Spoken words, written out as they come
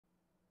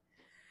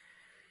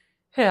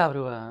Hey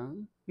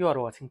everyone, you are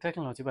watching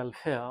Technology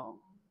Welfare.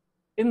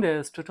 In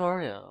this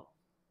tutorial,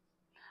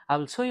 I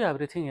will show you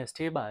everything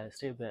step by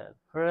step with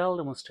real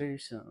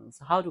demonstrations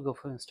how to go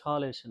for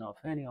installation of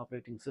any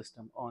operating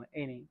system on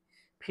any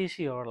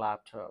PC or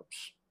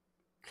laptops.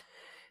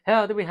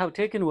 Here we have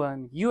taken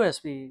one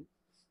USB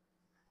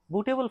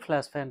bootable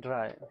flash pen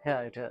drive.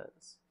 Here it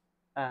is,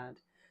 and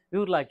we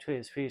would like to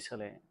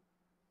especially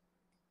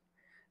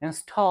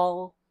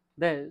install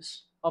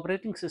this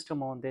operating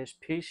system on this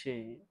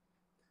PC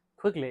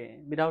quickly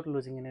without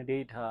losing any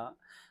data.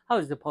 How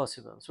is it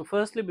possible? So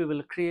firstly we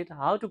will create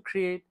how to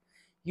create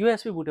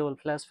USB bootable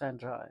flash pen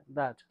drive.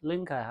 That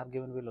link I have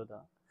given below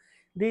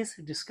this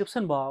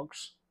description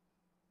box.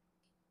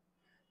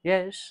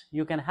 Yes,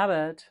 you can have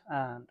it.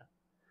 And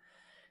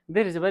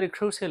there is a very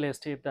crucial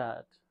step,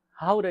 that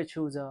how would I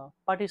choose a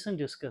partition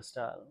disk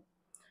style.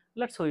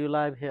 Let's show you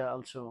live here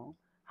also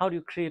how do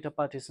you create a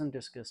partition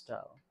disk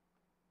style.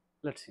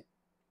 Let's see.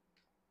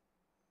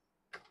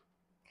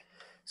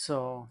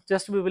 So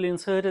just we will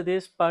insert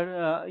this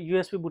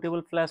USB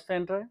bootable flash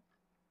pen drive,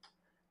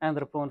 and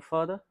upon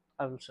further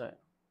I will show you.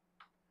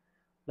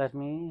 Let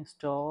me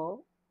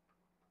install.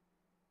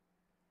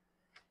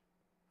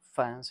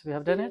 Fine, so we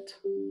have done it.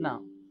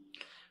 Now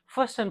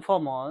first and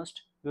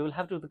foremost we will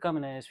have to come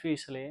in,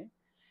 especially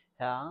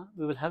here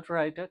we will have to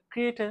write a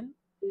create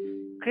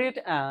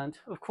and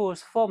of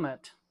course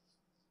format.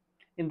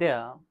 In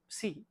there,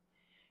 see,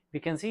 we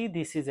can see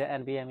this is a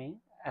NVMe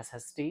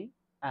SSD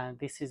and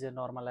this is a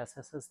normal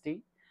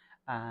SSD,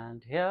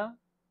 and here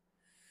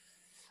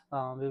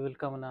we will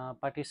come on a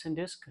partition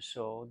disk.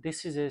 So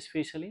this is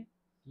especially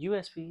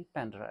USB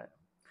pen drive.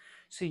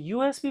 So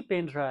USB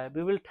pen drive,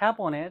 we will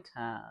tap on it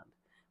and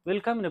we'll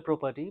come in a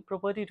property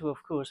to,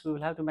 of course we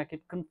will have to make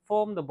it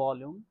conform the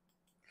volume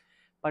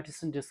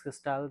partition disk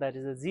style, that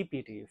is a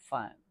ZPT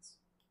files.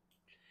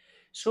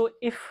 So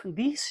if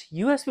this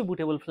USB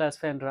bootable flash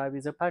pen drive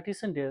is a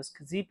partition disk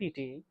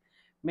ZPT,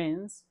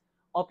 means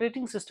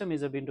operating system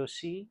is a Windows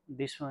C,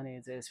 this one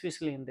is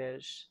especially in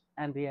this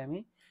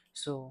NVMe.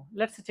 So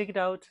let's check it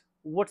out.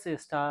 What's the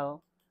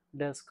style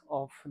disk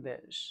of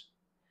this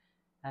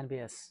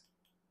NBS?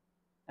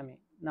 I mean,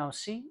 now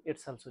see,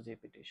 it's also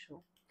GPT.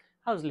 So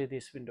how easily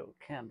this window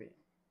can be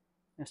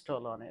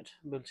installed on it,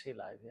 we'll see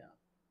live here.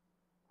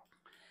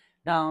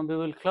 Now we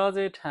will close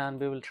it and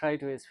we will try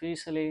to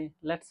especially,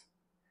 let's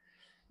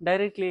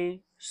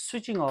directly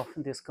switching off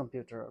this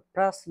computer,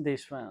 press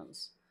these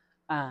ones,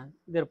 and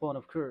thereupon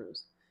of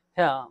course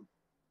here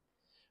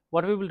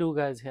what we will do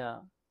guys, here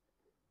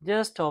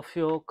just off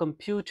your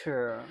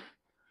computer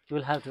you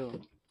will have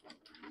to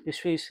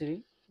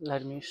especially,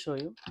 let me show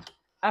you,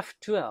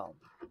 F12,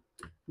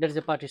 that is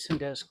a partition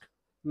disk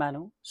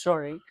menu,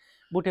 sorry,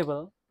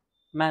 bootable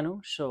menu.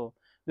 So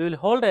we will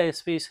hold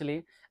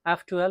especially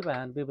F12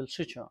 and we will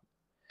switch on.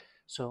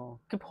 So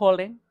keep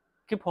holding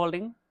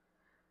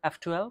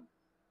F12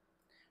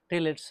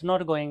 till it's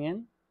not going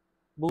in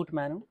boot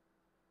menu.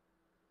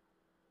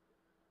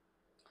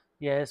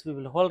 Yes, we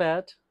will hold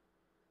it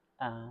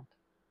and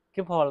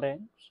keep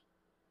holding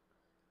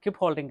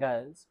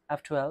guys,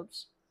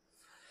 F12s,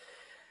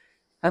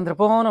 and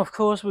thereupon of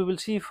course we will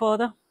see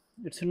further.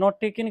 It's not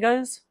taken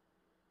guys,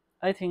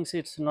 I think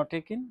it's not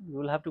taken. We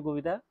will have to go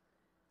with the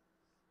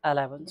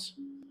 11s.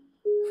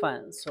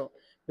 Fine, so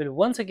we'll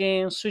once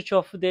again switch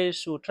off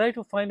this. So try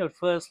to find out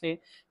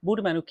firstly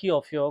boot menu key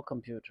of your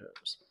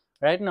computers.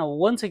 Right now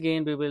once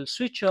again we will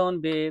switch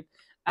on with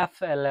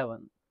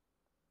F11.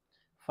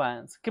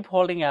 Fine, so keep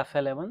holding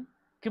F11,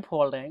 keep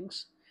holding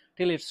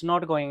till it's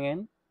not going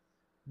in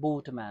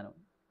boot menu.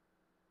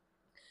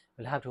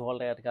 We'll have to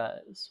hold it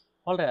guys,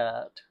 hold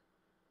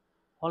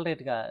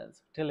it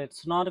guys till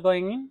it's not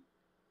going in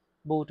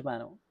boot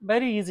menu.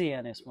 Very easy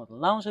and smooth.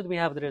 Now should we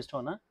have the rest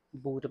on a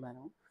boot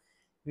menu,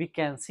 we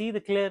can see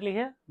the clearly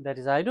here, that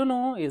is, I don't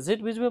know is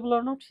it visible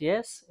or not.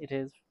 Yes, it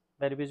is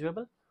very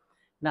visible.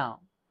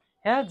 Now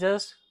here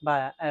just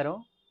by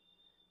arrow,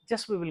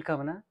 just we will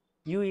come in a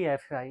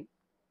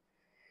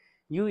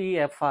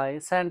UEFI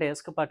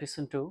SanDisk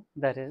partition 2,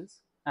 that is,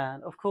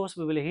 and of course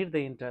we will hit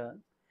the enter.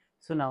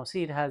 So now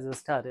see, it has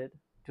started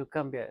to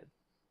compare.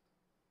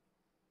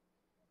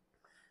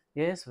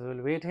 Yes, we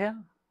will wait here,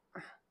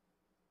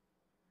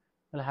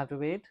 we'll have to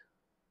wait.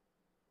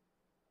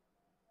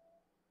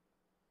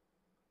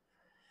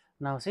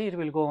 Now see, it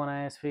will go on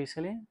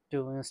especially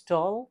to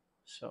install.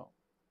 So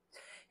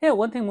here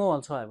one thing more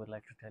also I would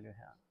like to tell you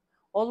here,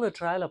 all the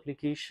trial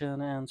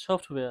application and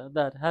software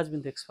that has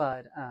been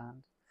expired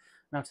and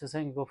not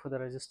saying go for the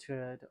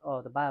registered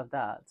or the buy of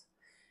that,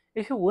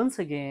 if you once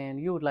again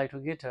you would like to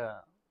get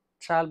a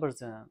trial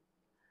version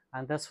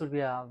and that should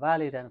be a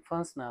valid and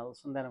functional,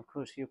 so then of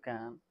course you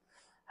can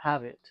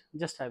have it.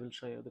 Just I will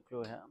show you the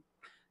clue here.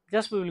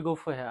 Just we will go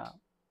for here,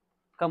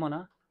 come on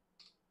a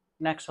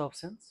next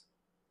options,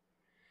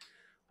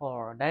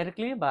 or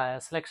directly by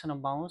a selection of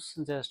mouse.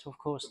 Just of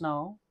course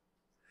now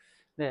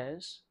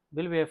this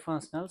will be a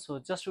functional, so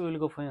just we will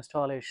go for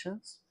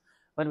installations.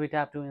 When we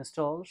tap to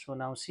install, so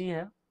now see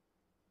here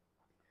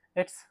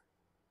its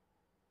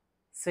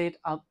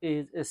setup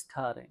is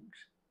starting.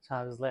 So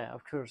I was there.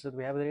 Of course,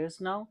 we have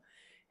this now.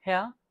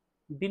 Here,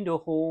 window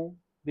home,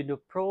 window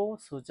pro.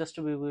 So just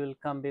we will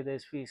come with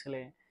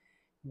especially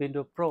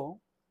window pro,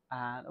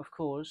 and of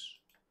course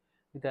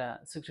the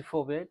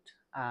 64-bit.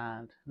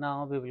 And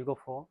now we will go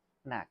for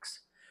next.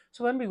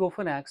 So when we go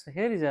for next,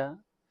 here is a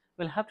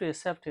we'll have to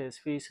accept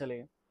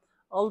especially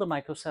all the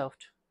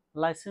Microsoft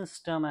license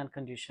term and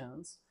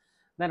conditions.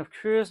 Then of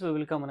course we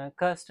will come on a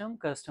custom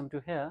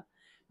to here.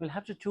 We'll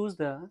have to choose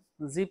the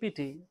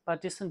ZPT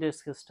partition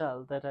disk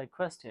style that I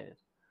requested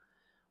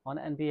on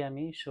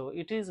NVMe. So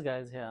it is,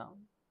 guys, here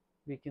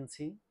we can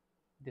see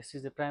this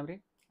is the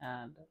primary.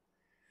 And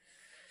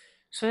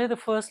so here the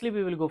firstly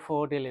we will go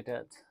for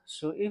deleted.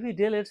 So if we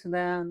delete,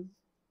 then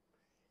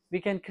we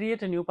can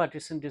create a new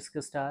partition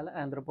disk style,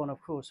 and thereupon of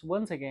course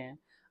once again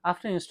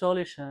after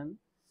installation,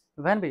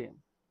 when we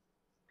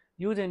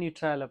use any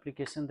trial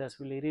application, that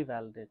will be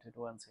revalidated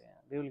once again.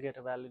 We will get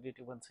a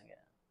validity once again.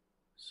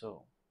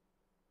 So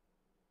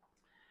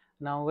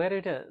now where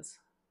it is,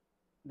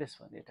 this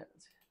one it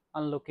is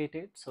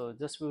unlocated. So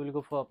just we will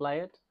go for apply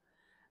it,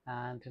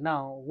 and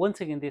now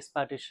once again this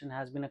partition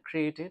has been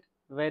created.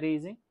 Very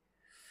easy.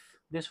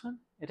 This one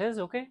it is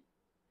okay.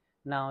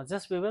 Now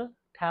just we will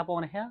tap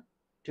on here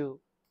to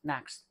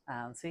next,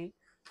 and see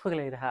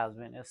quickly it has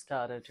been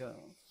started to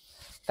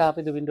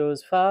copy the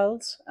Windows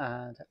files.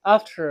 And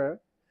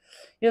after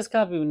yes,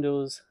 copy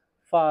Windows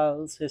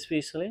files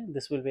especially,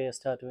 this will be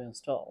start to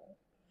install.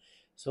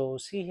 So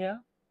see here,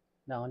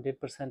 now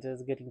 100%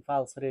 is getting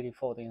files ready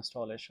for the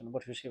installation.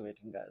 What you see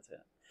waiting, guys,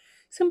 here.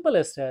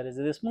 Simple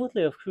strategy, this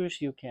smoothly of course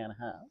you can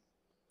have.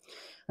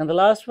 And the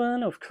last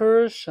one of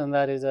course, and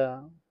that is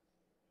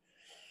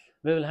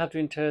we will have to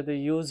enter the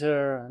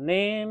user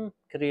name,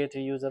 create a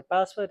user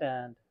password,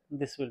 and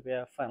this will be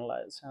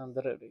finalized and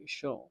ready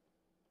show.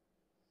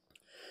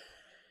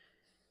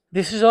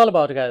 This is all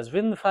about, guys.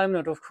 Within 5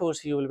 minutes, of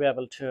course, you will be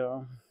able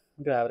to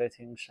do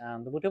everything.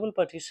 And the bootable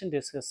partition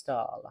disk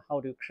style,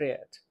 how to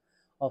create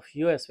of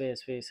USB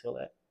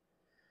especially.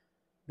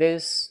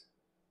 This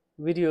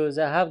videos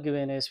I have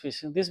given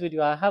especially this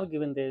video I have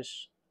given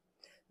this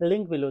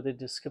link below the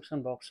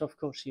description box. Of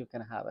course, you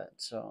can have it.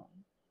 So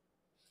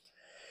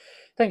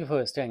thank you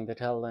for staying the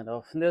tail end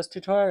of this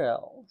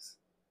tutorials.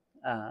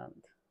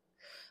 And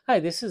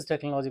hi, this is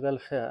Technology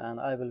Welfare, and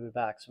I will be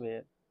back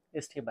with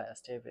step by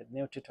step with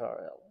new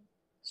tutorial.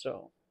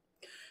 So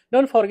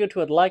don't forget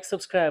to like,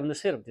 subscribe, and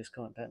share this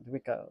content,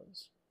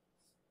 because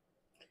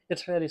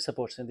it really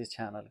supports in this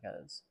channel,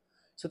 guys.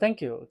 So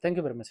thank you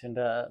very much, and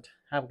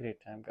have a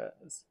great time,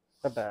 guys.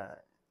 Bye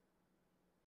bye.